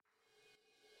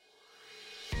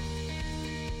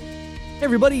Hey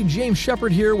everybody, James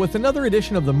Shepard here with another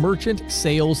edition of the Merchant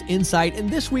Sales Insight. And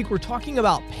this week we're talking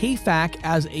about PayFac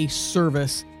as a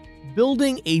service,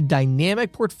 building a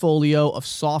dynamic portfolio of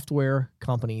software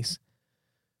companies.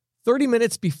 30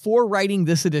 minutes before writing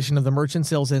this edition of the Merchant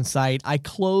Sales Insight, I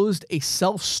closed a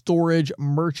self-storage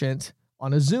merchant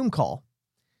on a Zoom call.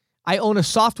 I own a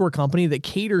software company that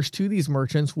caters to these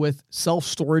merchants with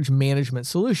self-storage management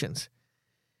solutions.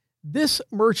 This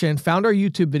merchant found our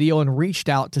YouTube video and reached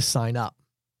out to sign up.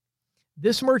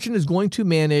 This merchant is going to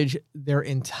manage their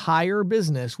entire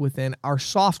business within our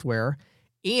software,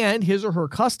 and his or her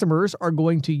customers are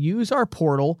going to use our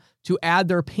portal to add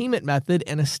their payment method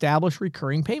and establish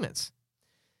recurring payments.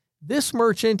 This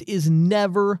merchant is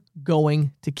never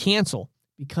going to cancel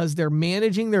because they're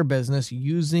managing their business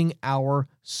using our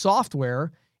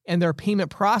software, and their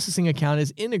payment processing account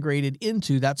is integrated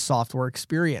into that software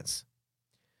experience.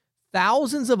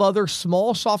 Thousands of other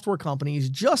small software companies,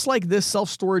 just like this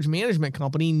self-storage management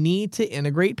company, need to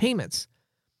integrate payments.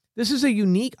 This is a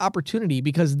unique opportunity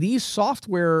because these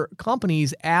software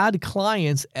companies add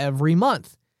clients every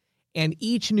month, and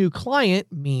each new client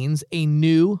means a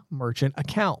new merchant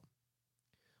account.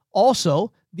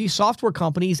 Also, these software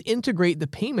companies integrate the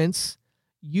payments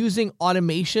using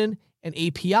automation and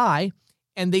API,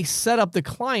 and they set up the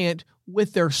client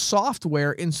with their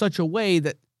software in such a way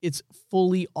that it's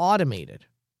fully automated.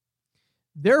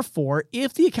 Therefore,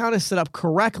 if the account is set up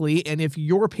correctly and if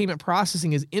your payment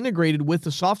processing is integrated with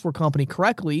the software company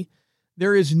correctly,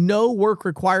 there is no work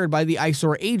required by the ISO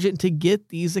or agent to get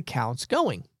these accounts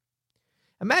going.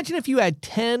 Imagine if you had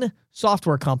 10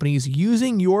 software companies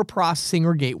using your processing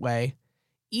or gateway.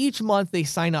 Each month they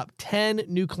sign up 10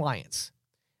 new clients.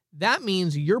 That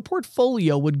means your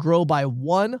portfolio would grow by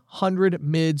 100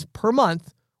 MIDs per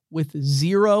month with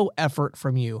zero effort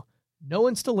from you, no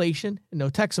installation, and no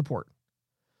tech support.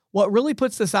 What really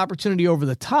puts this opportunity over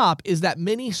the top is that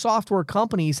many software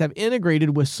companies have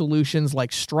integrated with solutions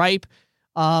like Stripe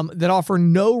that offer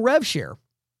no rev share.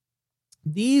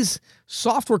 These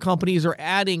software companies are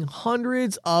adding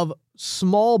hundreds of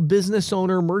small business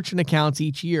owner merchant accounts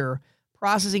each year,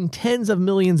 processing tens of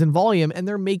millions in volume, and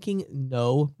they're making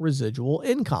no residual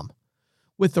income.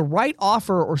 With the right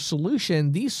offer or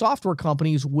solution, these software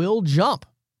companies will jump.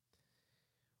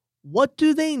 What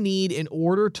do they need in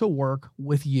order to work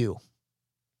with you?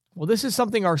 Well, this is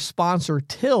something our sponsor,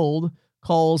 Tilled,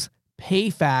 calls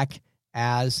PayFac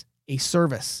as a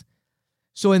service.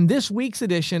 So in this week's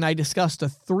edition, I discussed the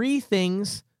 3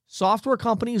 things software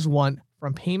companies want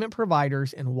from payment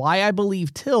providers and why I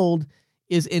believe Tilled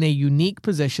is in a unique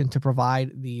position to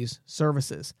provide these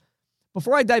services.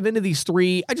 Before I dive into these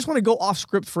 3, I just want to go off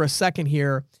script for a second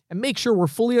here and make sure we're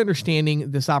fully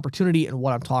understanding this opportunity and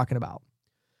what I'm talking about.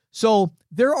 So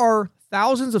there are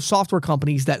thousands of software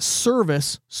companies that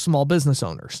service small business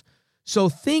owners. So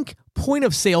think point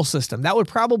of sale system. That would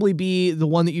probably be the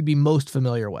one that you'd be most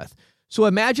familiar with. So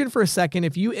imagine for a second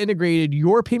if you integrated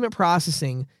your payment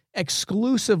processing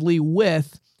exclusively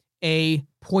with a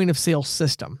point of sale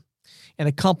system and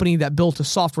a company that built a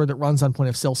software that runs on point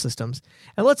of sale systems.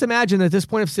 And let's imagine that this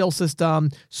point of sale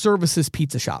system services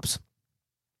pizza shops.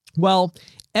 Well,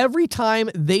 every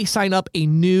time they sign up a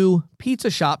new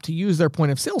pizza shop to use their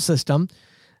point of sale system,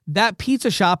 that pizza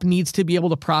shop needs to be able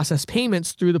to process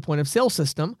payments through the point of sale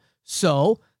system.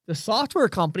 So the software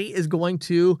company is going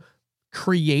to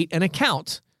create an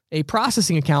account, a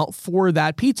processing account for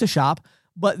that pizza shop,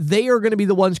 but they are going to be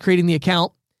the ones creating the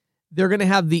account. They're going to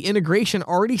have the integration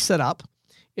already set up.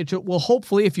 It will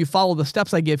hopefully, if you follow the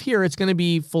steps I give here, it's going to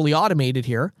be fully automated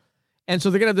here. And so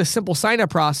they're going to have this simple sign-up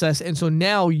process. And so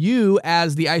now you,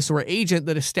 as the ISO or agent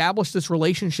that established this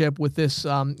relationship with this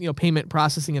payment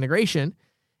processing integration,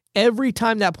 every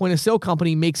time that point of sale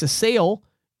company makes a sale,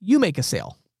 you make a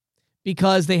sale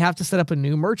because they have to set up a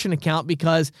new merchant account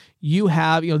because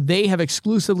they have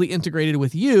exclusively integrated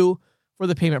with you for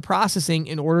the payment processing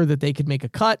in order that they could make a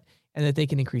cut and that they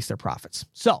can increase their profits.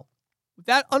 So with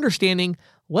that understanding,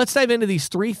 let's dive into these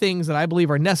 3 things that I believe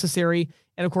are necessary.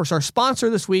 And of course, our sponsor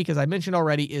this week, as I mentioned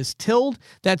already, is Tilled.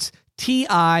 That's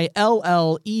TILLED.com,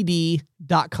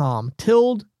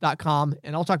 Tilled.com.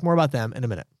 And I'll talk more about them in a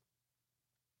minute.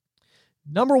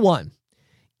 Number 1,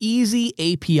 Easy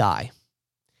API.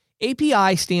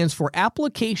 API stands for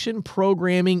Application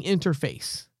Programming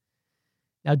Interface.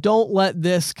 Now, don't let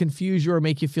this confuse you or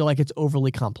make you feel like it's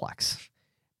overly complex.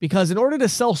 Because in order to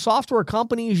sell software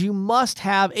companies, you must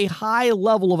have a high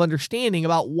level of understanding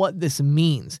about what this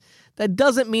means. That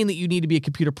doesn't mean that you need to be a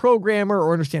computer programmer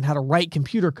or understand how to write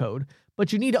computer code,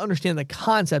 but you need to understand the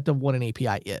concept of what an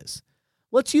API is.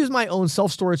 Let's use my own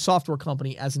self-storage software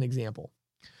company as an example.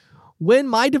 When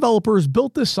my developers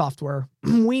built this software,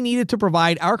 we needed to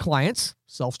provide our clients,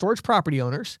 self-storage property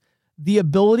owners, the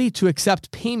ability to accept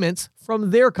payments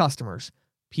from their customers,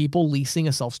 people leasing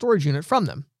a self-storage unit from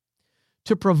them.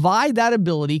 To provide that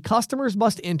ability, customers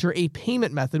must enter a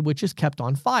payment method which is kept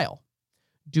on file.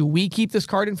 Do we keep this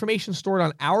card information stored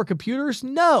on our computers?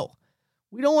 No.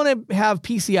 We don't want to have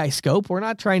PCI scope. We're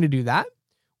not trying to do that.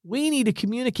 We need to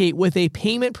communicate with a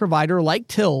payment provider like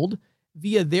Tilled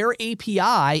via their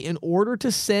API in order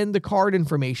to send the card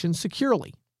information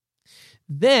securely.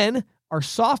 Then our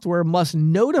software must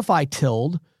notify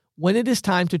Tilled when it is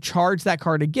time to charge that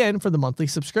card again for the monthly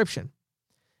subscription.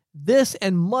 This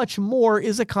and much more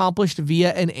is accomplished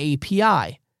via an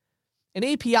API. An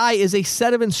API is a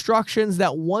set of instructions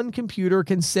that one computer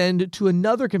can send to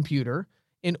another computer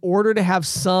in order to have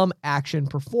some action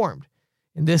performed.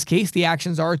 In this case, the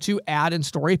actions are to add and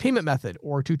store a payment method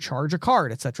or to charge a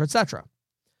card, etc., etc.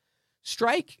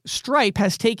 Stripe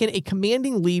has taken a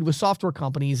commanding lead with software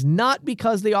companies not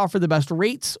because they offer the best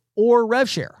rates or rev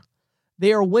share.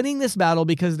 They are winning this battle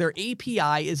because their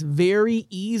API is very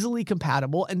easily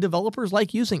compatible and developers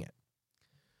like using it.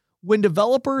 When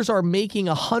developers are making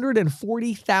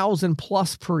 $140,000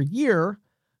 plus per year,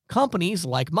 companies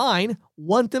like mine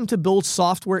want them to build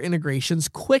software integrations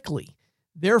quickly.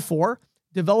 Therefore,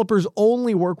 developers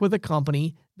only work with a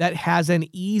company that has an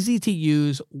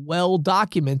easy-to-use,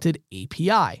 well-documented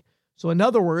API. So in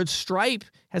other words, Stripe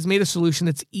has made a solution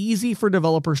that's easy for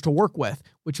developers to work with,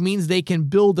 which means they can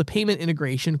build the payment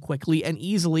integration quickly and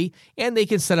easily, and they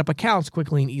can set up accounts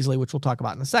quickly and easily, which we'll talk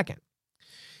about in a second.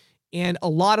 And a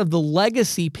lot of the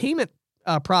legacy payment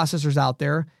processors out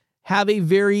there have a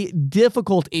very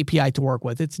difficult API to work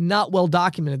with. It's not well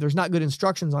documented. There's not good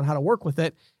instructions on how to work with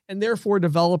it. And therefore,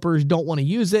 developers don't want to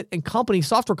use it. And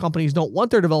software companies don't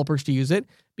want their developers to use it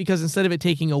because instead of it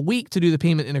taking a week to do the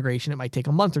payment integration, it might take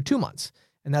a month or 2 months.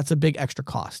 And that's a big extra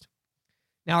cost.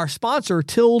 Now, our sponsor,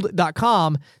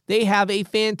 Tilled.com, they have a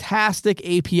fantastic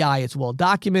API. It's well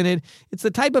documented. It's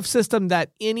the type of system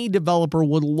that any developer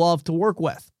would love to work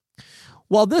with.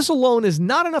 While this alone is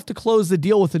not enough to close the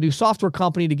deal with a new software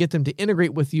company to get them to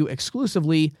integrate with you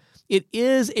exclusively, it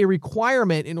is a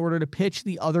requirement in order to pitch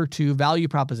the other two value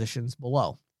propositions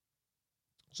below.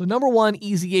 So number one,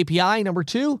 easy API. Number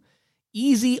two,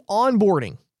 easy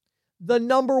onboarding. The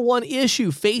number one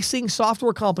issue facing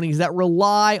software companies that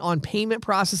rely on payment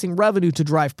processing revenue to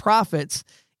drive profits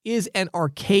is an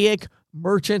archaic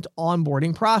merchant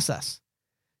onboarding process.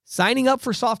 Signing up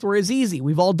for software is easy.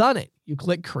 We've all done it. You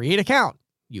click create account.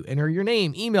 You enter your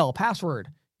name, email, password.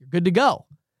 You're good to go.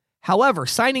 However,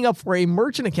 signing up for a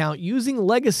merchant account using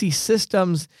legacy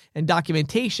systems and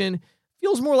documentation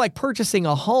feels more like purchasing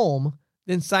a home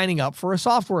than signing up for a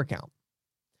software account.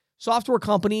 Software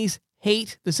companies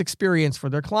hate this experience for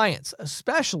their clients,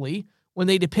 especially when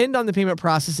they depend on the payment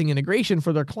processing integration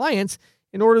for their clients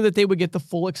in order that they would get the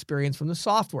full experience from the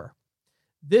software.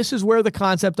 This is where the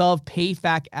concept of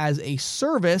PayFac as a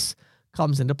service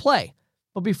comes into play.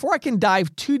 But before I can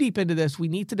dive too deep into this, we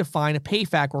need to define a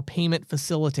PayFac or payment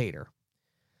facilitator.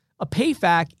 A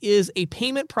PayFac is a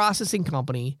payment processing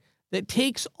company that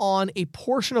takes on a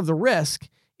portion of the risk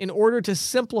in order to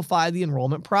simplify the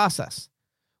enrollment process.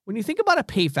 When you think about a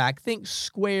PayFac, think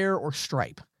Square or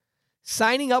Stripe.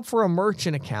 Signing up for a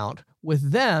merchant account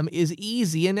with them is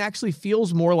easy and actually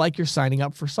feels more like you're signing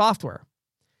up for software.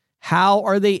 How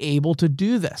are they able to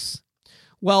do this?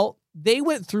 Well, they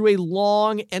went through a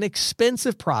long and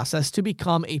expensive process to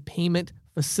become a payment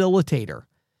facilitator.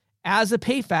 As a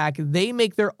PayFac, they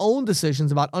make their own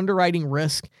decisions about underwriting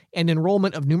risk and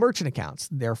enrollment of new merchant accounts.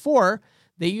 Therefore,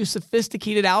 they use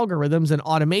sophisticated algorithms and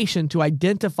automation to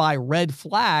identify red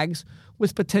flags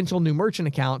with potential new merchant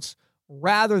accounts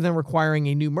rather than requiring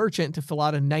a new merchant to fill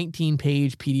out a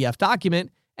 19-page PDF document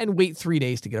and wait 3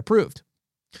 days to get approved.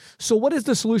 So what is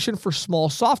the solution for small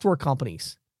software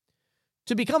companies?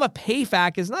 To become a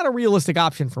PayFac is not a realistic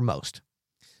option for most.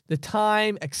 The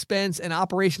time, expense, and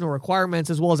operational requirements,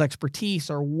 as well as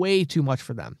expertise, are way too much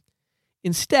for them.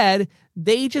 Instead,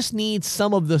 they just need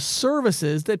some of the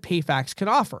services that PayFacs can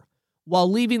offer,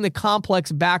 while leaving the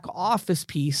complex back office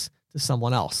piece to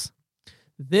someone else.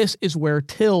 This is where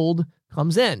Tilled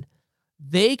comes in.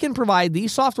 They can provide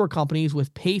these software companies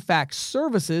with PayFac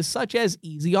services such as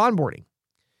easy onboarding.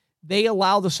 They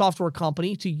allow the software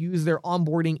company to use their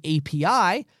onboarding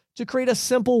API to create a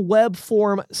simple web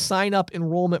form sign-up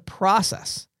enrollment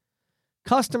process.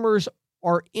 Customers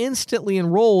are instantly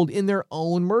enrolled in their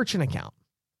own merchant account.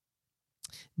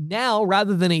 Now,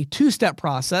 rather than a two-step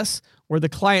process where the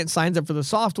client signs up for the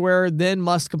software, then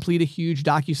must complete a huge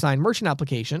DocuSign merchant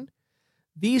application,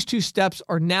 These two steps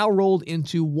are now rolled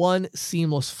into one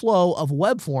seamless flow of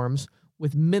web forms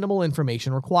with minimal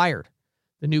information required.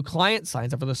 The new client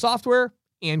signs up for the software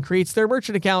and creates their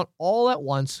merchant account all at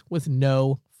once with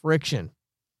no friction.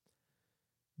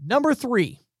 Number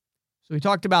 3. So we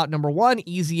talked about number 1,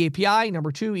 easy API,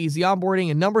 number 2, easy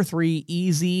onboarding, and number 3,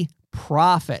 easy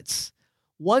profits.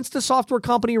 Once the software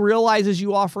company realizes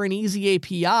you offer an easy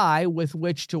API with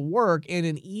which to work and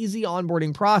an easy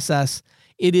onboarding process,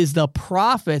 it is the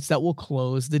profits that will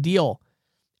close the deal.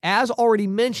 As already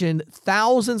mentioned,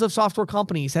 thousands of software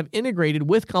companies have integrated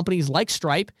with companies like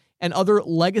Stripe and other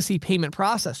legacy payment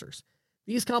processors.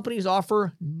 These companies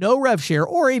offer no rev share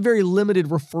or a very limited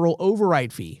referral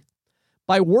override fee.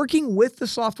 By working with the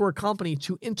software company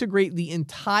to integrate the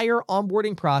entire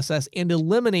onboarding process and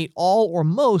eliminate all or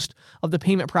most of the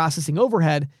payment processing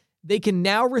overhead, they can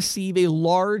now receive a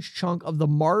large chunk of the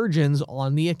margins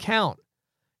on the account.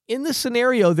 In this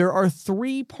scenario, there are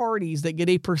 3 parties that get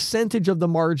a percentage of the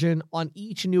margin on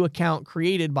each new account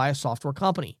created by a software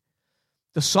company.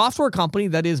 The software company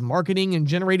that is marketing and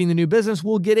generating the new business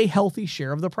will get a healthy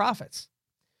share of the profits.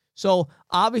 So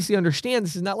obviously understand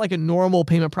this is not like a normal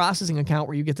payment processing account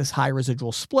where you get this high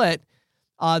residual split.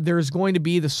 There's going to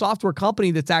be the software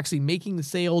company that's actually making the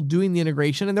sale, doing the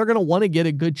integration, and they're going to want to get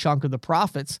a good chunk of the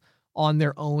profits on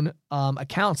their own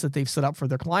accounts that they've set up for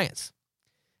their clients.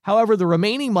 However, the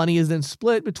remaining money is then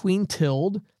split between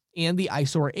Tilled and the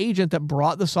ISO or agent that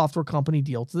brought the software company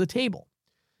deal to the table.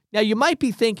 Now, you might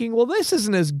be thinking, well, this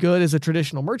isn't as good as a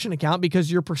traditional merchant account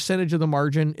because your percentage of the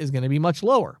margin is going to be much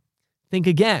lower. Think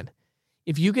again.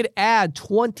 If you could add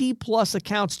 20 plus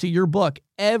accounts to your book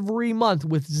every month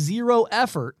with zero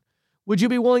effort, would you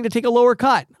be willing to take a lower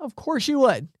cut? Of course you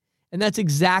would. And that's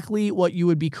exactly what you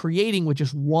would be creating with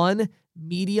just one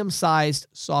medium-sized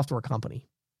software company.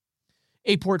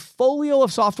 A portfolio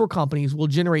of software companies will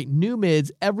generate new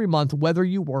MIDs every month, whether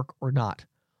you work or not.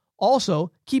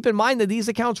 Also, keep in mind that these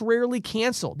accounts rarely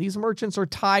cancel. These merchants are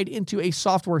tied into a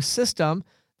software system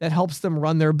that helps them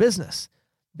run their business.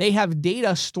 They have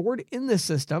data stored in the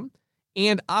system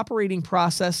and operating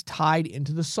process tied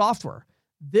into the software.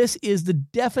 This is the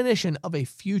definition of a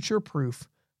future-proof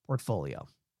portfolio.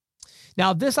 Now,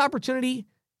 if this opportunity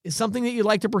is something that you'd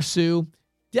like to pursue,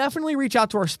 definitely reach out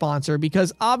to our sponsor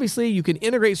because obviously you can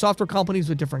integrate software companies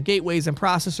with different gateways and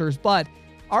processors, but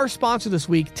our sponsor this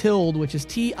week, Tilled, which is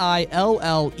TILLED.com,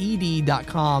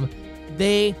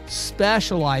 they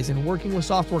specialize in working with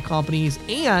software companies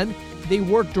and they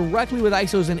work directly with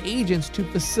ISOs and agents to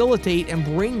facilitate and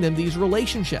bring them these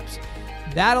relationships.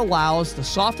 That allows the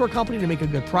software company to make a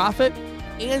good profit,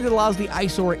 and it allows the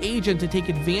ISO or agent to take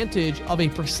advantage of a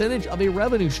percentage of a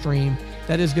revenue stream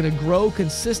that is going to grow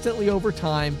consistently over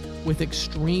time with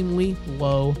extremely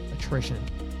low attrition.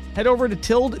 Head over to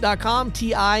Tilled.com,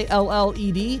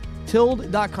 TILLED,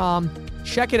 Tilled.com.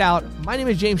 Check it out. My name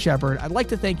is James Shepard. I'd like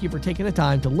to thank you for taking the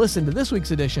time to listen to this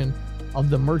week's edition of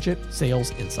the Merchant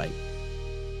Sales Insight.